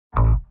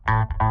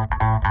I've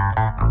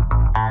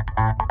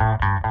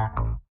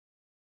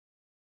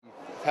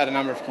had a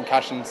number of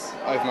concussions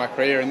over my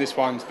career, and this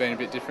one's been a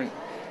bit different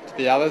to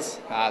the others.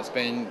 It's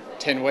been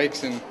 10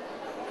 weeks and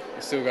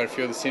I've still got a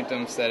few of the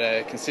symptoms that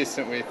are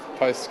consistent with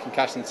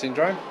post-concussion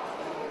syndrome.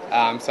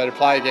 So to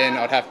play again,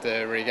 I'd have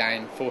to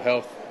regain full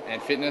health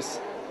and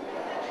fitness,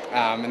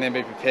 and then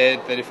be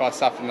prepared that if I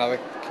suffered another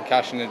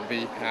concussion, it'd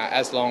be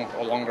as long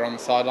or longer on the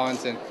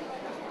sidelines, and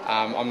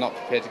I'm not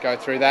prepared to go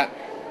through that.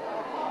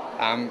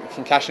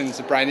 Concussion's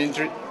a brain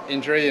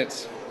injury.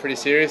 It's pretty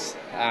serious,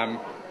 and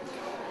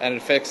it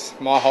affects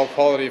my whole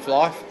quality of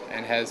life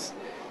and has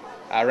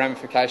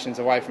ramifications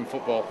away from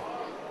football.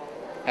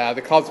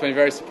 The club's been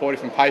very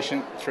supportive and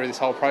patient through this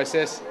whole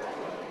process.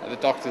 The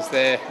doctors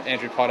there,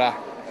 Andrew Potter,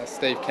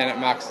 Steve Kennett,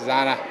 Mark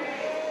Susanna,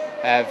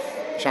 have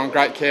shown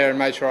great care and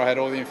made sure I had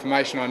all the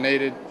information I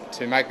needed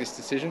to make this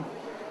decision.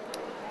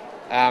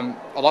 I'd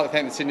like to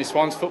thank the Sydney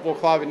Swans Football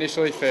Club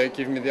initially for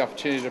giving me the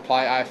opportunity to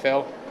play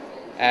AFL,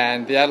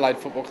 and the Adelaide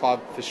Football Club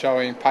for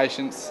showing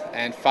patience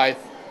and faith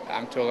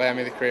to allow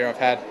me the career I've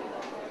had.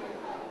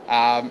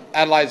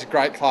 Adelaide's a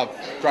great club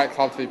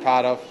to be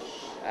part of,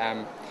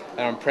 and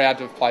I'm proud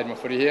to have played my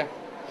footy here.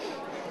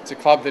 It's a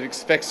club that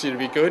expects you to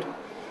be good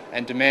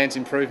and demands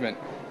improvement.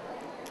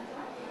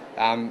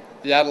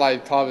 The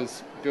Adelaide club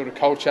has built a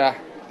culture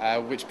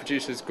which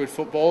produces good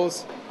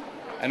footballers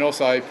and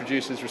also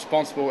produces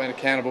responsible and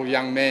accountable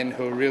young men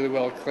who are really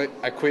well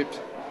equipped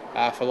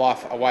for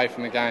life away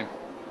from the game.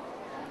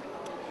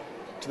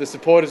 To the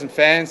supporters and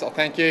fans, I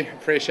thank you,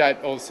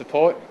 appreciate all the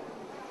support.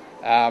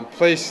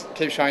 Please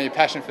keep showing your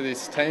passion for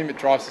this team, it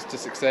drives us to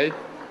succeed.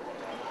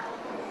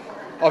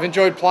 I've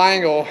enjoyed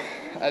playing, or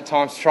at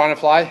times trying to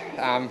play,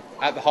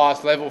 at the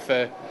highest level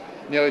for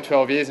nearly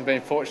 12 years and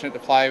been fortunate to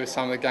play with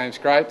some of the game's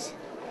greats.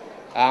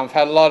 I've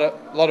had a lot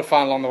of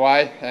fun along the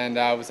way, and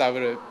was able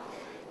to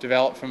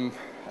develop from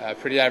a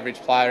pretty average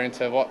player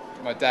into what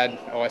my dad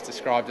always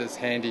described as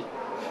handy.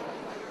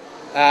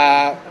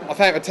 I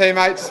thank my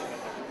teammates,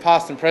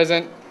 past and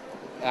present,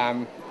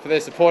 for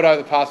their support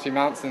over the past few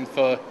months and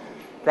for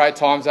great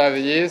times over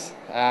the years.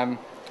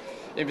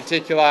 In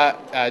particular,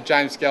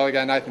 James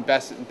Gallagher, Nathan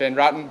Bassett and Ben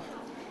Rutten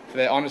for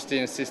their honesty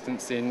and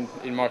assistance in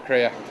my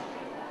career.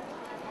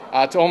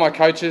 To all my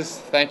coaches,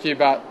 thank you,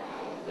 but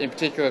in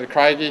particular to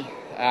Craigie,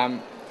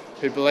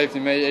 who believed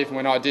in me even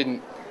when I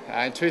didn't.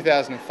 In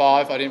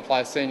 2005, I didn't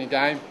play a senior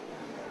game.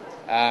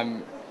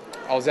 I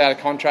was out of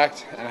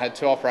contract and I had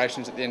 2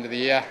 operations at the end of the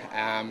year.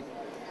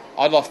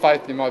 I'd lost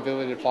faith in my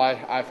ability to play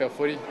AFL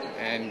footy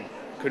and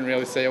couldn't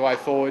really see a way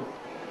forward.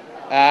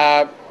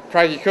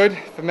 Craigie could,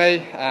 for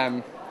me.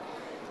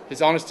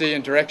 His honesty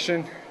and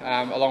direction,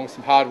 along with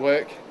some hard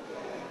work,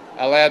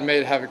 allowed me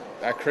to have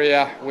a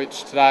career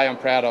which today I'm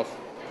proud of.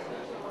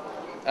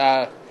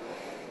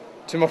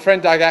 To my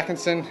friend Doug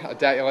Atkinson, I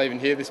doubt you'll even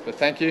hear this, but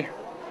thank you.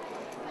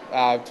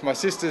 To my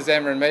sisters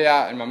Emma and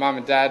Mia and my mum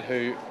and dad,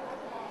 who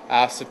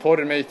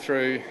supported me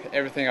through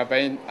everything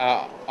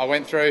I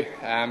went through,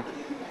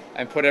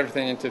 and put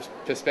everything into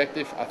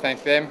perspective, I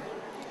thank them.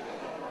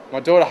 My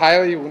daughter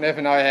Hayley will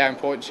never know how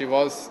important she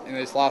was in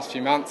these last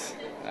few months,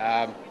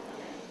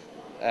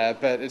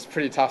 but it's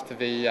pretty tough to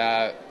be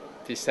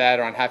sad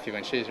or unhappy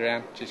when she's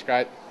around. She's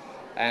great.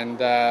 And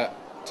to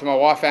my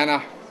wife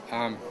Anna,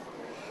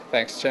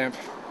 thanks, champ.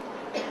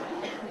 Can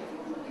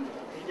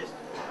you just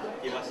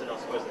give us, and I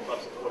suppose the club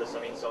supporters,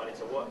 some insight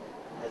into what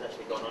has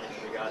actually gone on in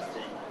regards to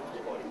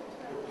your body?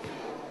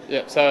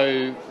 Yeah,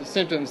 so the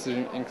symptoms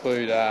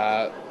include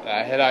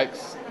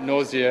headaches,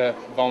 nausea,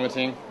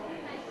 vomiting.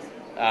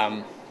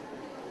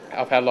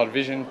 I've had a lot of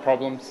vision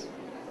problems,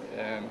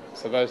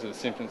 so those are the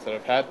symptoms that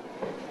I've had.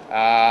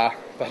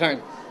 They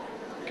don't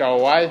go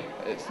away.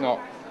 It's not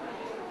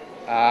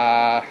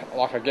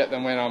like I get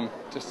them when I'm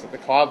just at the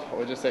club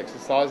or just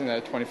exercising.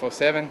 They're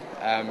 24/7.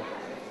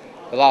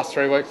 The last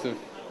 3 weeks have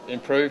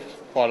improved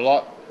quite a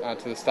lot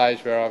to the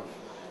stage where I've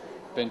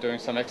been doing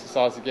some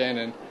exercise again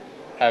and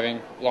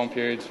having long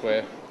periods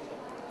where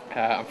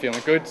I'm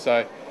feeling good.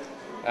 So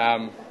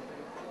I'm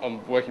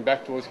working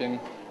back towards getting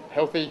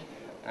healthy.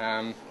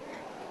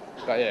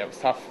 But yeah, it was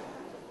tough.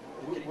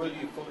 Will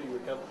you fully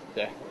recover?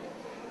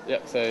 Yeah.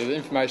 So the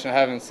information I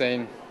haven't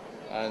seen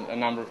a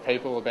number of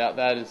people about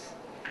that is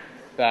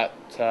that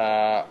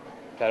I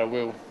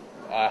will.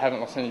 I haven't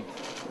lost any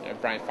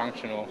brain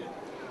function or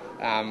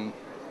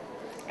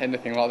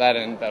anything like that,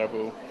 and that I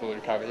will fully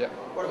recover. Yeah.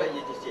 What about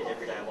just your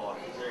everyday life?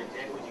 Is there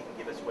examples you can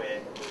give us where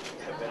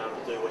you have been able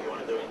to do what you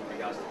want to do in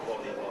regards to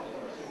quality of life?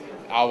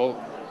 Well,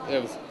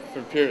 it was for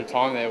a period of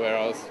time there where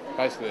I was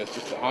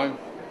just at home.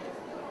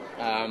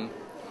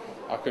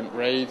 I couldn't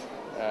read.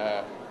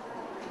 I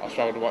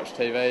struggled to watch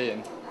TV,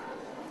 and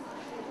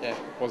yeah, it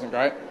wasn't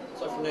great.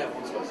 So from now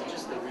on, is it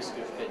just the risk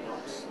of head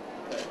knocks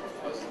that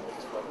poses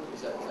the problem?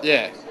 Is that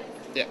yeah.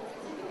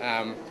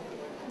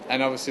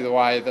 And obviously the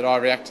way that I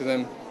react to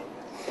them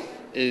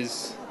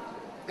is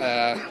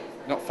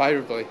not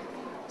favourably.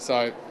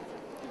 So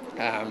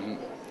I'm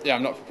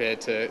not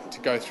prepared to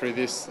go through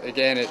this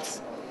again. It's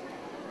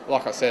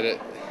like I said, it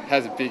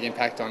has a big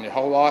impact on your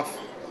whole life.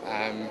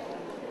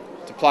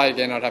 to play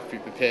again, I'd have to be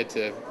prepared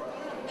to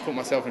put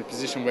myself in a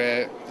position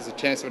where there's a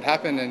chance it would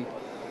happen, and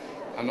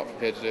I'm not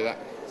prepared to do that.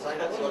 Saying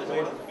that sort of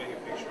Paint thing. the bigger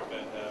picture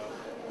about how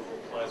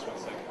players,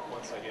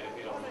 once they get a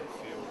hit on the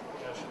field,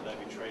 how should they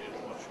be treated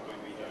and what should we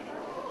be doing to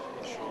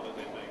ensure that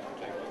they're being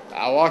protected?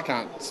 Well, I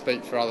can't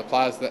speak for other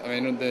players.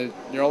 The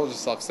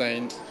neurologists I've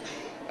seen,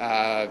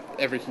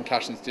 every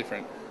concussion is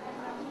different.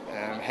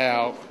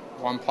 How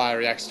one player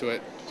reacts to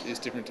it is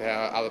different to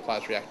how other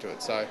players react to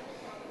it. So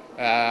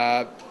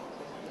I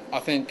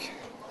think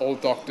all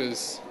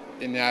doctors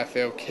in the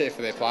AFL care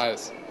for their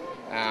players,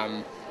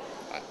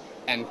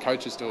 and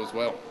coaches do as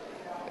well.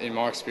 In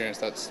my experience,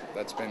 that's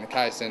been the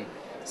case, and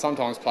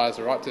sometimes players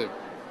are right to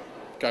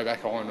go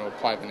back on or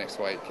play the next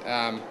week.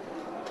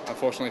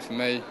 Unfortunately for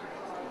me,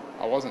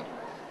 I wasn't.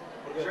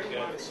 Is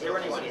there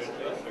anyone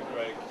For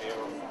Greg here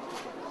on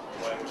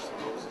the way in which the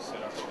rules are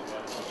set up and the way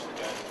in which the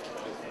game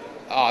is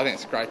played? I think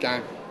it's a great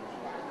game,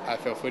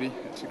 AFL footy.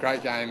 It's a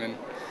great game, and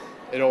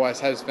it always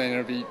has been.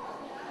 It'll be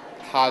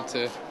hard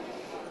to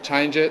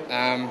change it.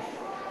 I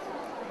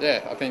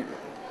think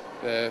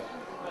the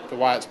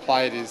way it's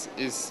played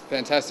is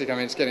fantastic. I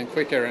mean, it's getting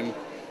quicker and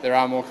there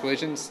are more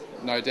collisions,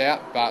 no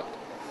doubt, but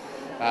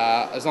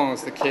as long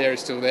as the care is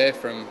still there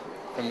from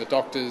the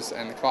doctors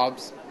and the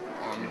clubs,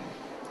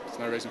 there's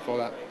no reason for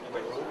that. And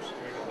the rules, do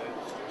you reckon they're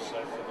still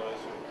safe for those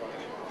who are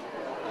playing it,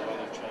 the way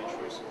they've changed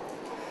recently?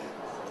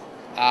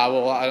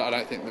 Well, I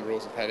don't think the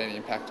rules have had any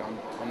impact on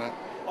that.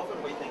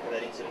 Often we think of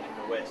that incident in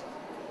the West,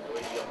 where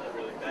you got that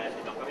really bad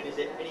hit. I mean, is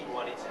there any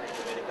one incident in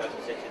the medicos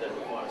and section that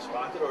might have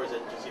sparked it, or is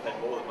it just you've had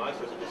more than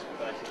most, or is it just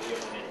basically your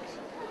genetics?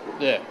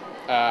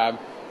 Yeah,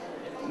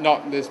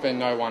 there's been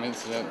no one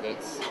incident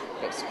that's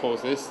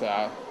caused this.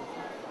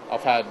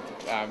 I've had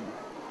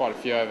quite a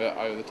few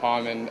over the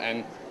time,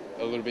 and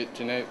a little bit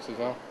genetics as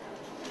well.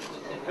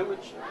 And how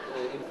much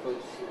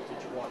influence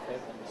did your wife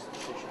have on this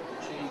decision?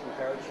 Did she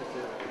encourage you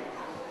to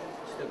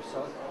step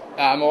aside?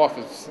 My wife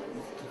was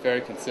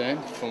very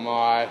concerned for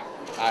my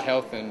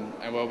health and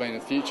well-being in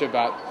the future,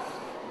 but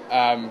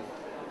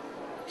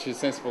she's a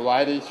sensible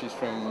lady. She's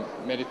from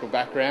a medical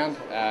background,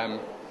 and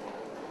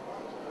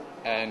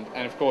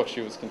of course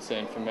she was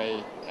concerned for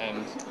me,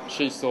 and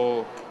she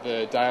saw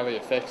the daily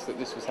effects that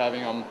this was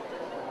having on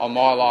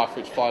my life,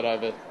 which flowed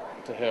over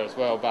to her as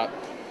well. But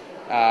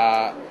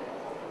at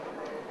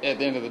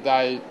the end of the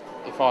day,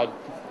 if I'd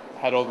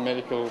had all the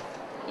medical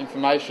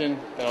information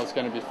that I was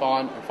going to be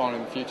fine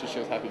in the future, she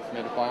was happy for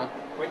me to play on.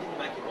 When did you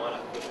make your mind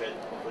up? You've heard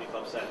footy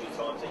clubs say a few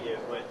times that you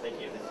weren't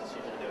thinking of this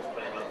decision, there was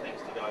plenty of other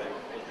things to go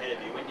ahead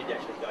of you. When did you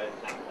actually go,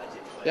 nah, that's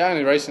it? Yeah,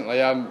 only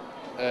recently.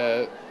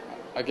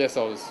 I guess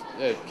I was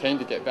keen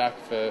to get back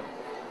for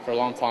a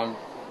long time.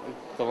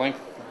 The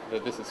length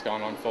that this has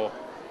gone on for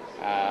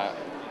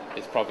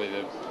is probably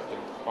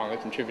one of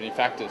the contributing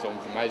factors, or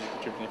the major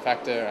contributing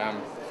factor.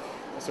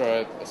 I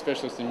saw a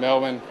specialist in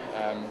Melbourne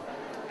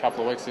a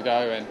couple of weeks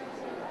ago,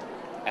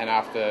 and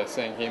after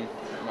seeing him,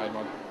 I made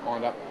my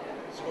mind up.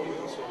 Scott, we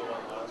also saw the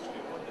one last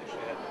year. What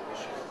actually had an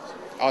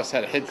issue? I just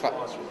had a head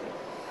clash.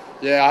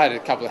 Yeah, I had a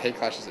couple of head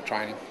clashes at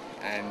training,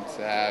 and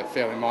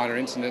fairly minor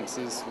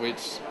incidences,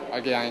 which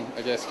again,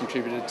 I guess,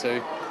 contributed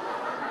to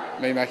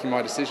me making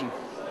my decision.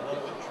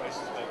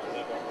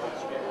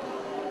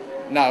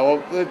 No,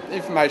 well, the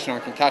information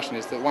on concussion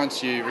is that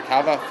once you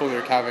fully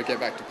recover, get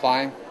back to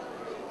playing,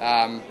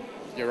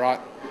 you're right.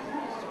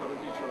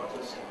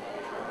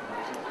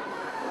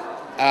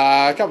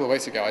 A couple of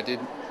weeks ago I did,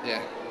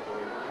 yeah.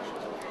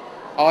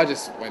 I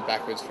just went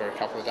backwards for a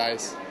couple of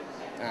days.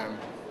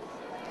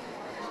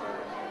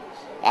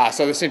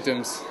 So the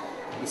symptoms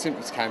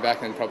came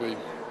back and probably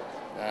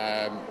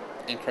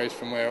increased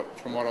from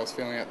what I was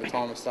feeling at the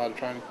time I started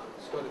training.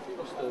 Scott, have you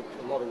lost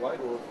a lot of weight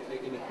or any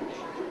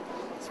condition?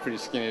 It's pretty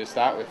skinny to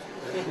start with.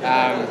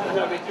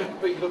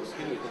 But you look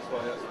skinny, that's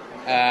why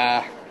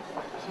I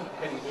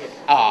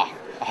asked.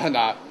 Oh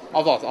no,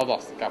 I've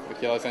lost a couple of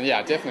kilos, and yeah,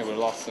 I definitely would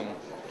have lost some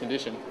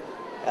condition.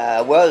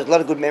 Well, there's a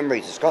lot of good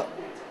memories of Scott.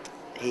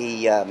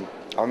 I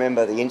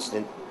remember the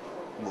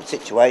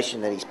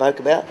situation that he spoke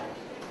about,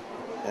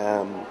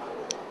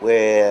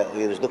 where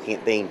he was looking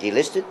at being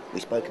delisted.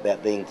 We spoke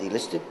about being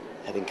delisted,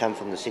 having come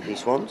from the Sydney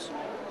Swans.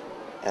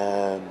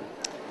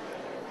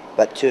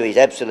 But to his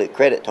absolute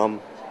credit,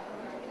 Tom,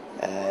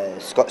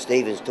 Scott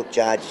Stevens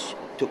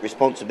took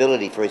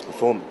responsibility for his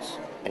performance,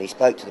 and he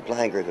spoke to the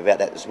playing group about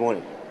that this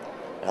morning.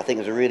 And I think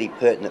it was a really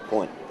pertinent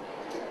point.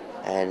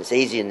 And it's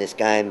easy in this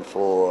game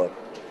for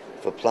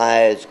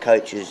players,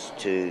 coaches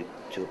to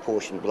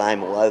apportion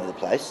blame all over the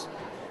place,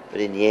 but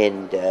in the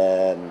end,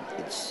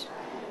 it's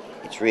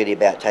really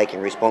about taking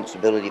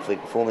responsibility for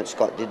your performance.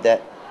 Scott did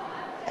that,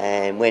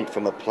 and went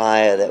from a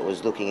player that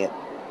was looking at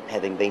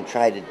having been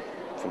traded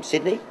from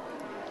Sydney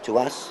to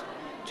us,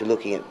 to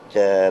looking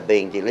at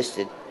being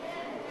delisted,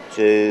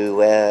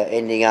 to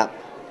ending up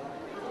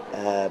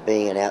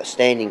being an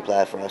outstanding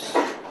player for us,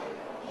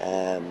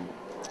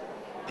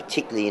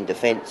 particularly in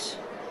defence.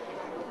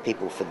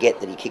 People forget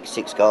that he kicked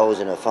 6 goals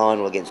in a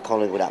final against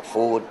Collingwood up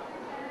forward.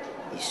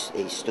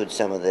 He stood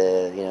some of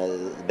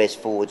the best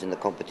forwards in the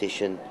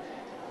competition,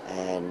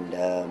 and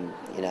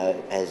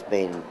has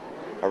been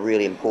a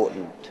really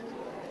important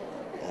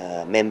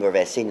member of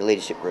our senior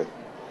leadership group.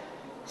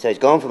 So he's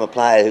gone from a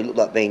player who looked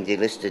like being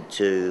delisted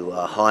to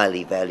a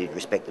highly valued,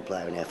 respected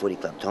player in our footy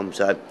club, Tom.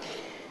 So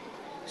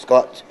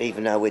Scott,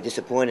 even though we're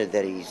disappointed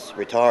that he's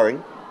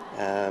retiring,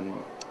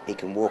 he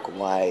can walk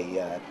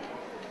away,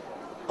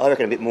 I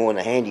reckon, a bit more than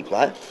a handy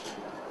player,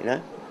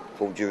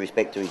 full due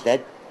respect to his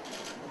dad.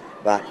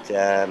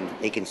 But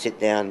he can sit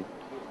down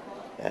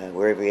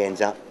wherever he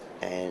ends up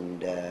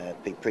and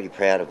be pretty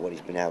proud of what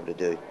he's been able to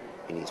do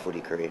in his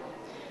footy career.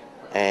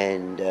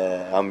 And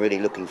I'm really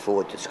looking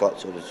forward to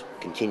Scott sort of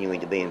continuing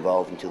to be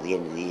involved until the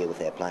end of the year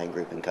with our playing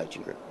group and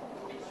coaching group.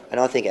 And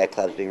I think our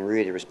club's been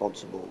really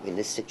responsible in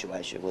this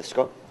situation with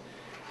Scott.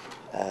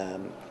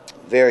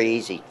 Very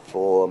easy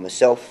for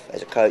myself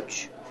as a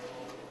coach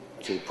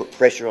to put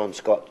pressure on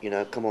Scott,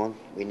 come on,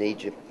 we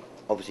need you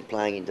obviously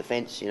playing in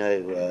defence,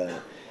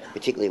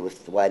 particularly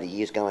with the way the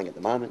year's going at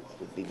the moment. It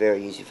would be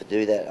very easy to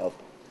do that. I've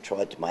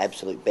tried my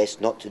absolute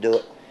best not to do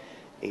it,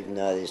 even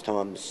though there's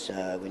times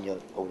when I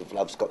would have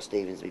loved Scott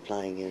Stevens to be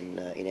playing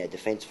in our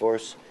defence for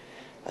us.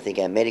 I think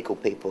our medical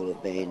people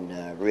have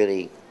been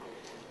really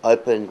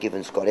open,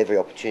 given Scott every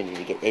opportunity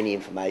to get any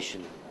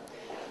information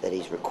that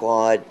he's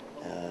required.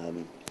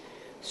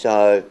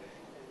 So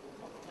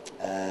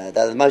they're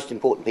the most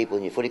important people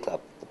in your footy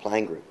club, the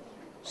playing group.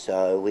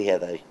 So we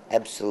have an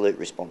absolute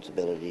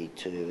responsibility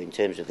in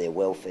terms of their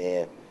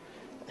welfare,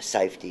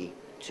 safety,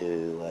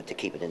 to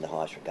keep it in the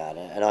highest regard.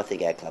 And I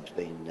think our club's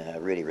been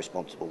really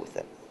responsible with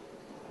that.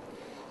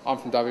 I'm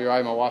from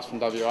WA, my wife's from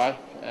WA,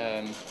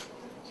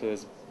 so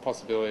there's a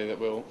possibility that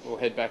we'll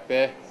head back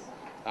there.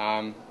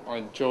 I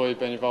enjoy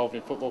being involved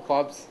in football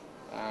clubs,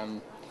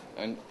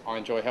 and I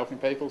enjoy helping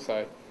people,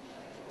 so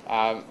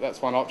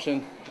that's one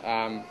option.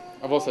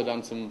 I've also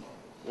done some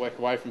work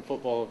away from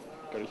football.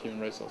 I've got a human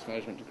resource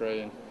management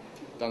degree and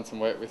done some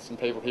work with some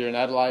people here in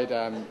Adelaide,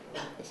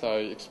 so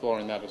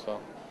exploring that as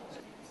well.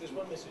 If there's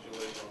one message you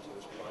leave on to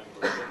this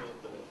playing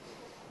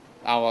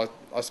group,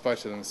 I spoke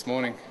to them this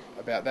morning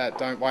about that.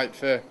 Don't wait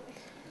for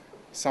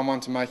someone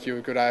to make you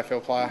a good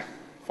AFL player.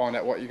 Find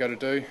out what you got to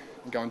do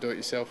and go and do it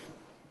yourself.